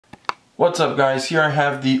What's up guys, here I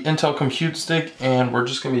have the Intel Compute Stick and we're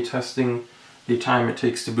just going to be testing the time it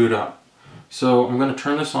takes to boot up. So I'm going to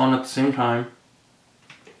turn this on at the same time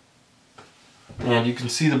and you can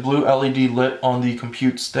see the blue LED lit on the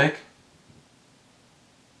Compute Stick.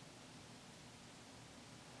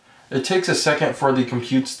 It takes a second for the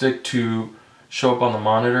Compute Stick to show up on the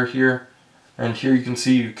monitor here, and here you can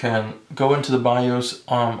see you can go into the BIOS,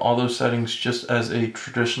 all those settings just as a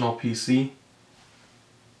traditional PC.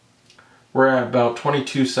 We're at about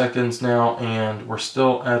 22 seconds now and we're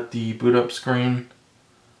still at the boot up screen.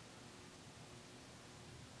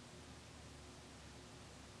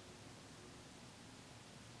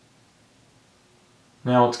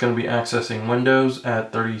 Now it's going to be accessing Windows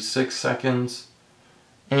at 36 seconds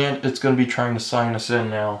and it's going to be trying to sign us in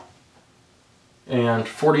now. And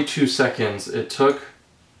 42 seconds it took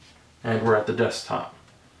and we're at the desktop.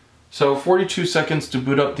 So 42 seconds to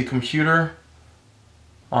boot up the computer.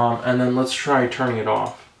 And then let's try turning it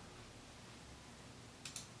off.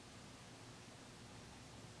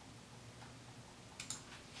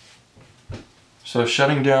 So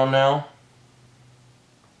shutting down now.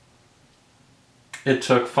 It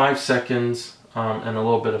took 5 seconds and a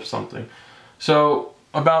little bit of something. So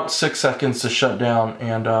about 6 seconds to shut down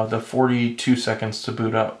and the 42 seconds to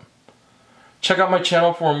boot up. Check out my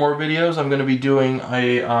channel for more videos. I'm going to be doing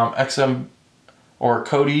a XM or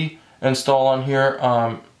Kodi install on here.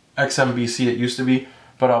 XMBC it used to be,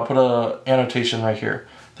 but I'll put an annotation right here.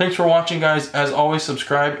 Thanks for watching guys. As always,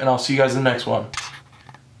 subscribe and I'll see you guys in the next one.